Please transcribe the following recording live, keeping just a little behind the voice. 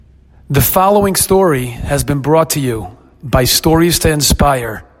The following story has been brought to you by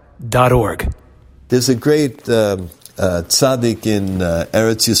StoriesToInspire.org. There's a great tzaddik in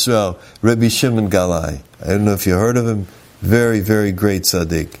Eretz Yisrael, Rabbi Shimon Galai. I don't know if you heard of him. Very, very great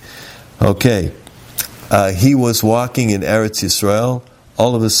tzaddik. Okay. He was walking in Eretz Yisrael.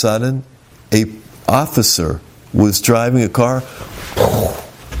 All of a sudden, a officer was driving a car,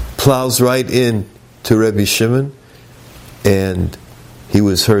 plows right in to Rabbi Shimon, and he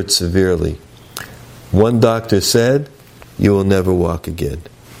was hurt severely. One doctor said, "You will never walk again."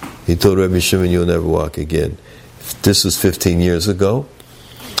 He told Rabbi Shimon, "You will never walk again." This was 15 years ago.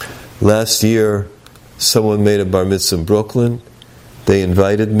 Last year, someone made a bar mitzvah in Brooklyn. They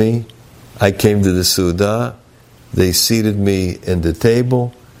invited me. I came to the Su'udah. They seated me in the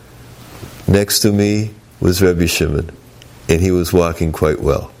table. Next to me was Rabbi Shimon, and he was walking quite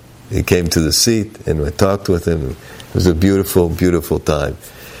well. He came to the seat, and I talked with him. It was a beautiful, beautiful time.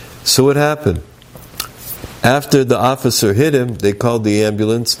 So what happened? After the officer hit him, they called the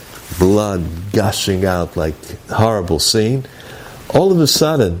ambulance, blood gushing out, like horrible scene. All of a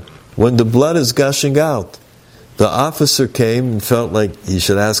sudden, when the blood is gushing out, the officer came and felt like he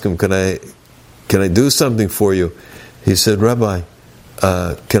should ask him, can I do something for you? He said, "Rabbi,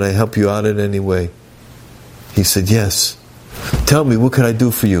 can I help you out in any way?" He said, "Yes." "Tell me, what can I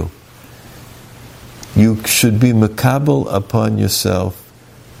do for you?" "You should be makabel upon yourself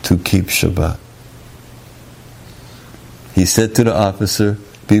to keep Shabbat." He said to the officer,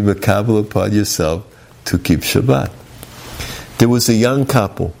 "Be makabel upon yourself to keep Shabbat." There was a young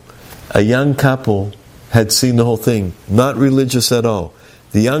couple. A young couple had seen the whole thing, not religious at all.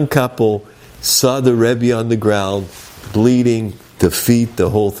 The young couple saw the Rebbe on the ground, bleeding, the feet,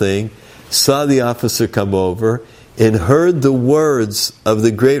 the whole thing, saw the officer come over, and heard the words of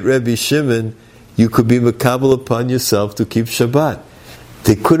the great Rebbe Shimon, "You could be makabel upon yourself to keep Shabbat."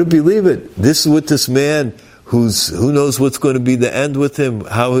 They couldn't believe it. This is what this man, who knows what's going to be the end with him,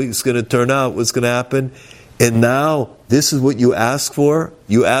 how he's going to turn out, what's going to happen. And now, this is what you ask for?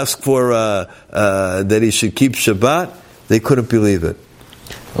 You ask for that he should keep Shabbat? They couldn't believe it.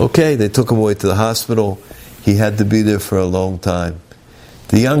 Okay, they took him away to the hospital. He had to be there for a long time.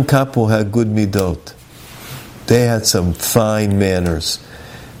 The young couple had good midot. They had some fine manners.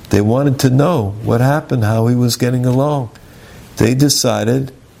 They wanted to know what happened, how he was getting along. They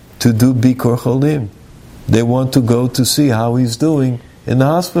decided to do Bikor Cholim. They want to go to see how he's doing in the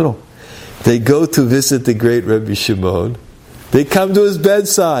hospital. They go to visit the great Rabbi Shimon. They come to his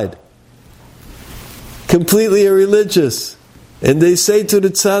bedside, completely irreligious. And they say to the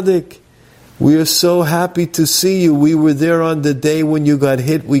tzaddik, "We are so happy to see you. We were there on the day when you got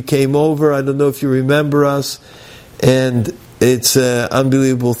hit. We came over. I don't know if you remember us. And it's an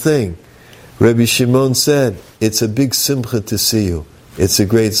unbelievable thing." Rabbi Shimon said, "It's a big simcha to see you. It's a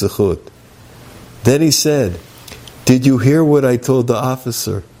great zechut." Then he said, "Did you hear what I told the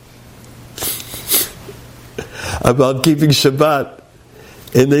officer about keeping Shabbat?"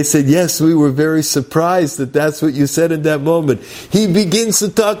 And they said, "Yes, we were very surprised that that's what you said in that moment." He begins to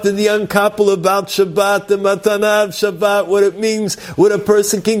talk to the young couple about Shabbat, the matana of Shabbat, what it means, what a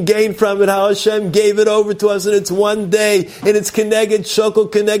person can gain from it, how Hashem gave it over to us, and it's one day, and it's keneged shokol,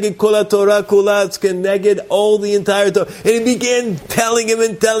 keneged kol Torah kula, it's keneged all the entire Torah. And he began telling him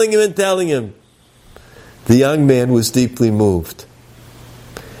and telling him and telling him. The young man was deeply moved.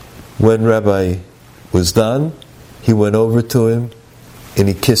 When Rabbi was done, he went over to him, and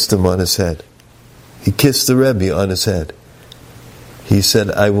he kissed him on his head. He kissed the Rebbe on his head. He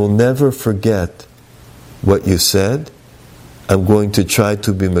said, "I will never forget what you said. I'm going to try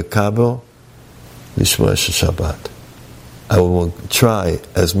to be makabel lishma Shabbat. I will try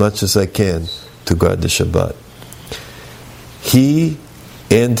as much as I can to guard the Shabbat." He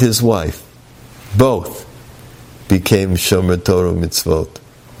and his wife both became Shomer Torah mitzvot.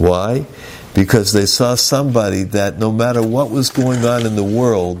 Why? Because they saw somebody that no matter what was going on in the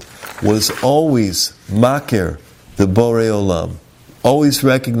world was always makir, the Borei Olam. Always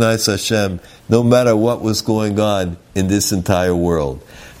recognized Hashem no matter what was going on in this entire world.